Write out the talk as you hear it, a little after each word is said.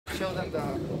show them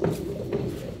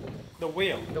the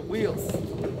wheel. The wheels.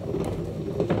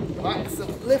 Alright, so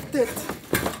lift it.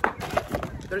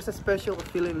 There's a special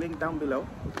affiliate link down below,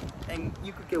 and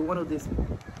you could get one of these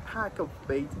pack of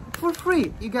baits for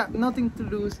free. You got nothing to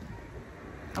lose.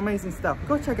 Amazing stuff.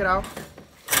 Go check it out.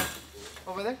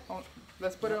 Over there. Oh,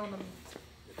 let's put it on the.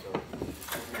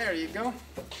 There you go.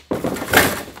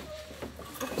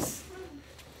 Oops.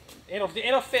 It'll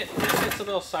fit. It's a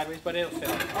little sideways, but it'll fit.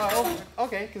 Oh,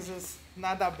 okay, because it's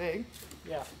not that big.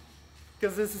 Yeah.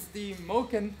 Because this is the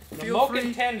Moken. The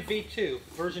Moken 10 V2,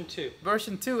 version 2.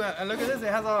 Version 2, and look at this.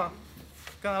 It has a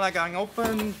kind of like an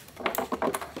open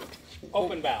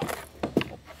valve.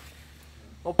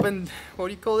 Open. What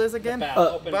do you call this again?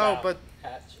 Open valve. But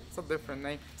hatch. It's a different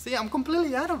name. See, I'm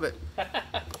completely out of it.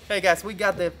 Hey guys, we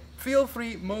got the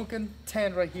Feelfree Moken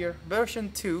 10 right here,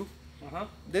 version 2.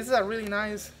 This is a really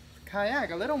nice kayak,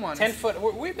 a little one. 10 foot.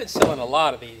 We've been selling a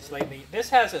lot of these lately. This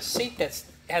has a seat that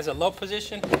has a low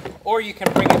position, or you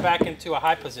can bring it back into a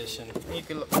high position. You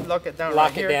can lock it down.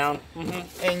 Lock right it here. down.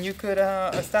 And you could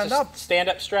stand up. Stand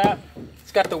up strap.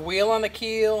 It's got the wheel on the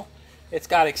keel. It's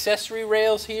got accessory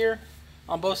rails here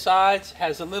on both sides.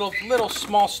 Has a little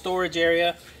small storage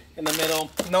area in the middle.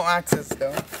 No access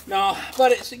though. No,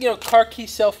 but it's, you know, car key,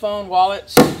 cell phone,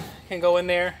 wallets can go in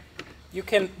there. You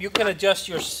can adjust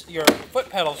your foot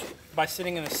pedals by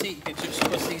sitting in the seat. You can just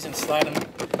twist these and slide them,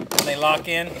 and they lock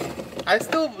in. I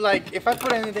still like, if I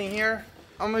put anything here,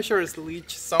 I'm not sure it's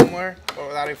leach somewhere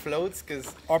or that it floats,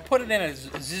 or put it in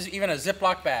even a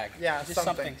Ziploc bag. Yeah, just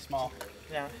something small.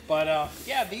 Yeah. But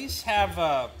yeah, these have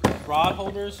rod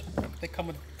holders. They come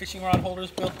with fishing rod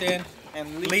holders built in,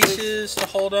 and leashes to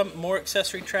hold them. More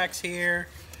accessory tracks here.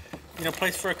 You know,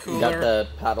 place for a cooler. You got the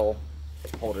paddle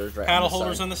holders right. Paddle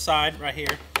holders on the side, right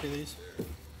here. See these?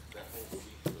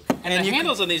 And the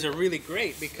handles on these are really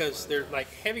great because they're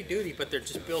like heavy duty, but they're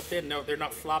just built in. No, they're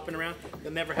not flopping around.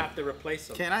 You'll never have to replace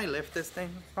them. Can I lift this thing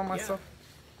from myself?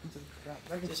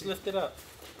 Yeah. Just lift it up.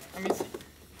 Let me see.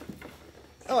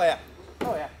 Oh yeah.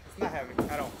 Oh yeah. It's not heavy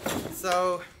at all.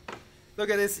 So look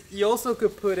at this. You also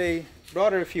could put a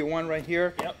rudder if you want right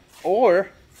here. Yep. Or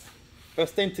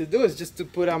best thing to do is just to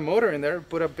put a motor in there.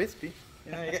 Put a Bixpy.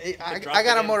 You know, I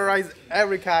gotta motorize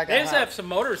every kayak. They just have some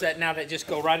motors that just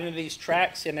go right into these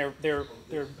tracks, and they're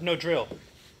no drill.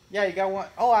 Yeah, you got one.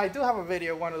 Oh, I do have a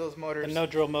video of one of those motors. A no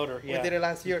drill motor. Yeah. We did it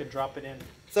last year. You can drop it in.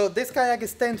 So this kayak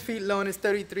is 10 feet long. It's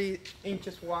 33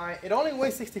 inches wide. It only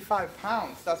weighs 65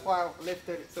 pounds. That's why I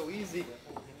lifted it so easy.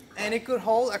 And it could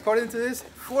hold, according to this,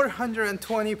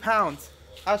 420 pounds.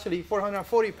 Actually,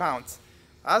 440 pounds.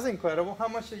 That's incredible. How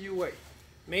much do you weigh?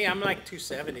 Me, I'm like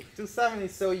 270. 270,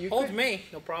 so you holds me,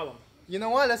 no problem. You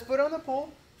know what? Let's put it on the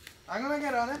pool. I'm gonna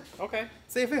get on it. Okay.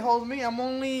 See if it holds me. I'm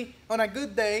only, on a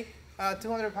good day,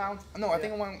 200 pounds. No, I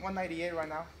think I'm 198 right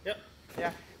now. Yep.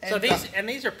 Yeah. And so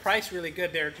these are priced really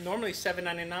good. They're normally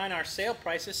 $7.99. Our sale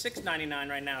price is $6.99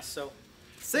 right now. So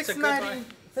 $6.90,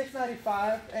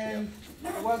 $6.95, and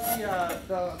what's the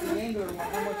angler one?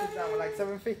 How much is that one? Like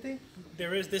 $7.50?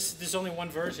 There's only one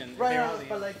version. Right,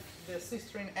 but like the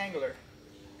 6-string angler.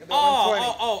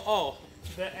 Oh.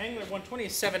 The angler 120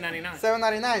 is $7.99.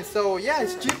 $7.99. So yeah,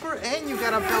 it's cheaper, and you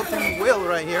got a built-in wheel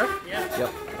right here. Yeah.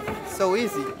 Yep. So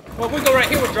easy. Well, if we go right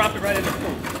here, we'll drop it right in the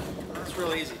pool. It's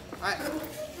real easy.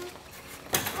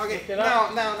 Okay.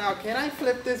 Now, can I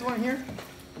flip this one here?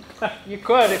 You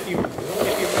could if you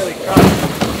really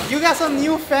tried. You got some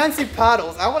new fancy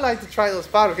paddles. I would like to try those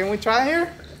paddles. Can we try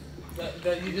here?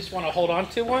 You just want to hold on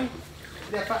to one?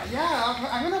 Yeah,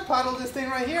 I'm gonna paddle this thing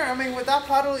right here. I mean, with that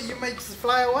paddle, you may just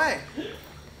fly away.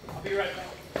 I'll be right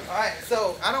back. All right,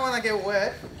 so I don't want to get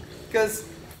wet because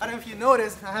I don't know if you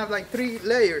noticed, I have like 3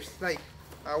 layers, like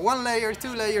 1 layer,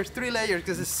 2 layers, 3 layers,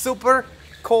 because it's super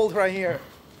cold right here.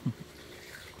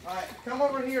 All right, come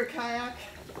over here, kayak.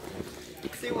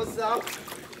 See what's up.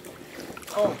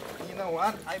 Oh, you know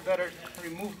what? I better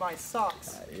remove my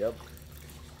socks. Yep.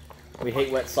 We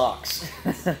hate wet socks.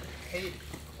 Hate.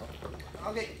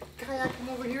 Okay, kayak, come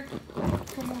over here.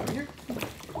 Come over here.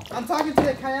 I'm talking to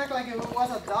the kayak like it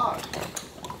was a dog.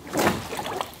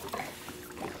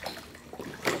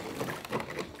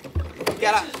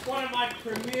 This is one of my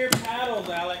premier paddles,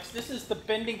 Alex. This is the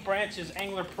Bending Branches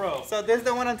Angler Pro. So this is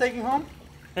the one I'm taking home?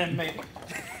 Maybe.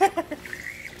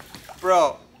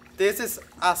 Bro, this is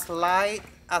as light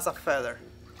as a feather.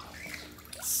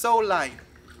 So light.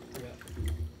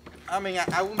 I mean,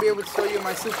 I won't be able to show you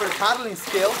my super paddling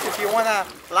skills. If you want to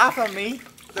laugh at me,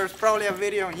 there's probably a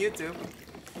video on YouTube.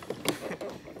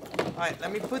 Alright,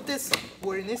 let me put this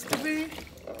where it needs to be.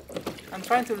 I'm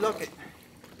trying to lock it.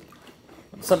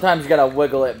 Sometimes you gotta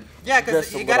wiggle it. Yeah,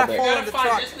 because you gotta hold gotta the find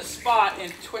truck. just the spot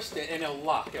and twist it, and it'll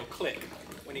lock. It'll click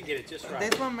when you get it just right.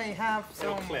 This one may have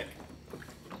It'll some. click.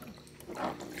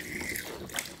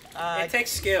 It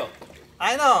takes skill.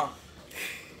 I know,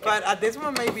 but this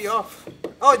one may be off.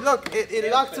 Oh, look,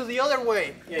 it locked to the other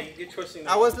way. Yeah, you're twisting.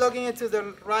 I was looking into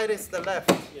the right is the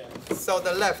left. Yeah. So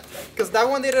the left, because that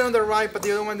one did it on the right, but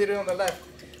the other one did it on the left.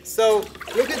 So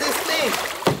look at this thing.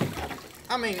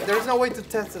 I mean, there's no way to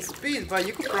test the speed, but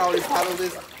you could probably paddle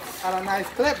this at a nice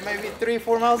clip, maybe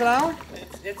 3-4 miles an hour.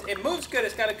 It moves good.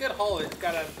 It's got a good hull. It's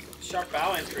got a sharp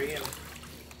bow entry. And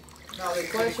now the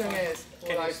question is,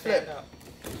 will I flip?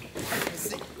 Let's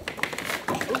see.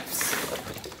 Oops.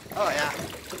 Oh yeah.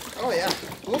 Oh yeah.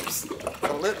 Oops.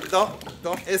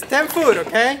 Don't. It's 10 foot,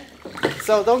 okay?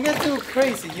 So don't get too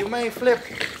crazy. You may flip,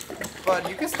 but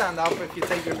you can stand up if you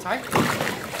take your time.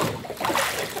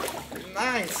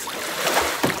 Nice.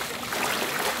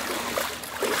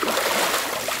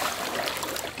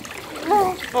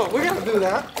 Oh, we're gonna do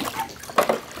that.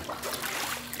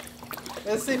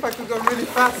 Let's see if I can go really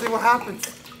fast, see what happens.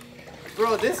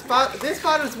 Bro, this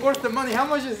paddle is worth the money. How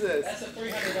much is this? that's a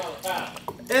 $300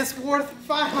 paddle. It's worth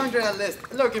 $500 at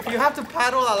least. Look, if you have to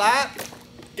paddle a lot,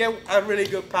 get a really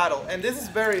good paddle. And this is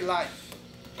very light.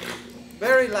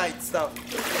 Very light stuff.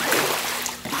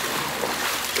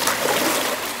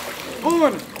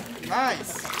 Boom!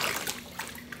 Nice.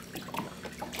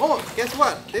 Oh, guess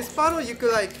what? This paddle, you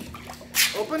could like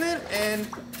open it and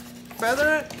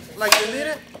feather it like you need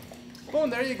it. Boom,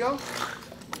 there you go.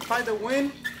 Find the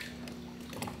wind.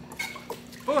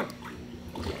 Boom.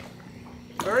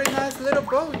 Very nice little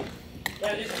boat.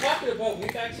 Yeah, it's a popular boat.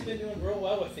 We've actually been doing real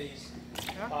well with these.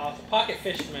 Yeah. Pocket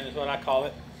fisherman is what I call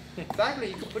it. Exactly.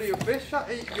 You can put your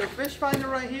fish finder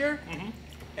right here,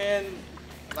 and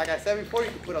like I said before, you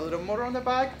can put a little motor on the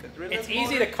back. It's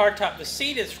easy to car top. The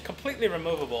seat is completely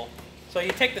removable, so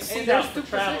you take the seat out for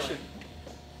traveling,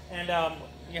 and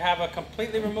you have a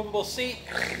completely removable seat.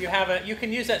 You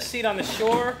can use that seat on the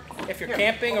shore if you're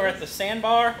camping or at the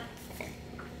sandbar.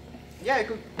 Yeah, it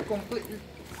could completely.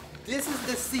 This is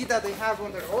the seat that they have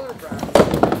on their older brands,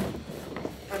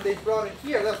 and they brought it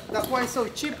here. That's why it's so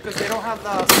cheap, because they don't have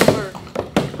the silver.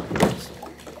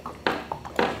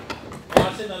 Now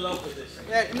it's in the low position.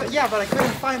 Yeah, but I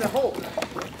couldn't find the hole.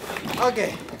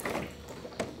 Okay.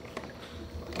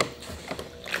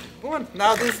 One.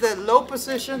 Now this is the low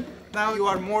position. Now you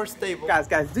are more stable. Guys,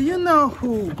 do you know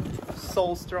who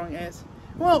Soulstrong is?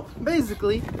 Well,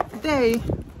 basically, they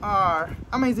are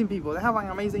amazing people. They have an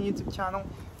amazing YouTube channel.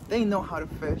 They know how to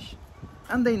fish,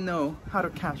 and they know how to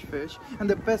catch fish. And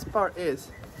the best part is,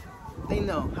 they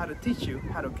know how to teach you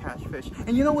how to catch fish.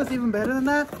 And you know what's even better than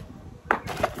that?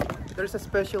 There's a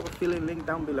special affiliate link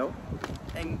down below,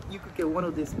 and you could get one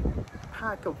of these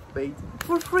pack of bait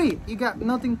for free. You got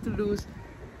nothing to lose.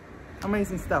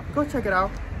 Amazing stuff. Go check it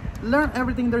out. Learn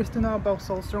everything there is to know about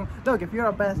Soulstrong. Look, if you're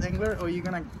a bass angler or you're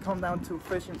gonna come down to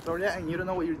fish in Florida and you don't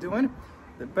know what you're doing,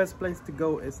 the best place to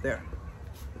go is there.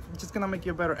 It's just gonna make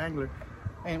you a better angler.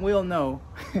 And we all know,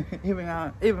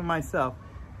 even myself,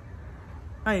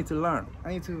 I need to learn. I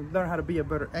need to learn how to be a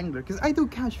better angler, because I do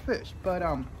catch fish, but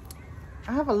I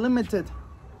have a limited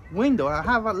window. I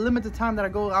have a limited time that I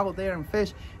go out there and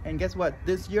fish. And guess what?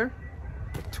 This year,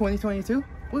 2022,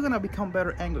 we're gonna become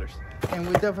better anglers, and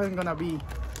we're definitely gonna be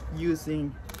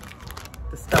using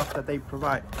the stuff that they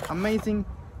provide. Amazing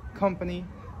company.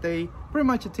 They pretty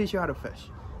much teach you how to fish,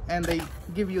 and they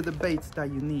give you the baits that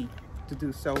you need to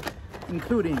do so,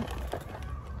 including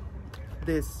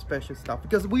this special stuff.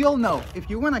 Because we all know, if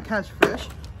you want to catch fish,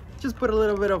 just put a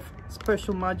little bit of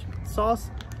special magic sauce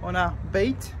on a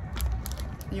bait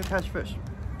and you catch fish.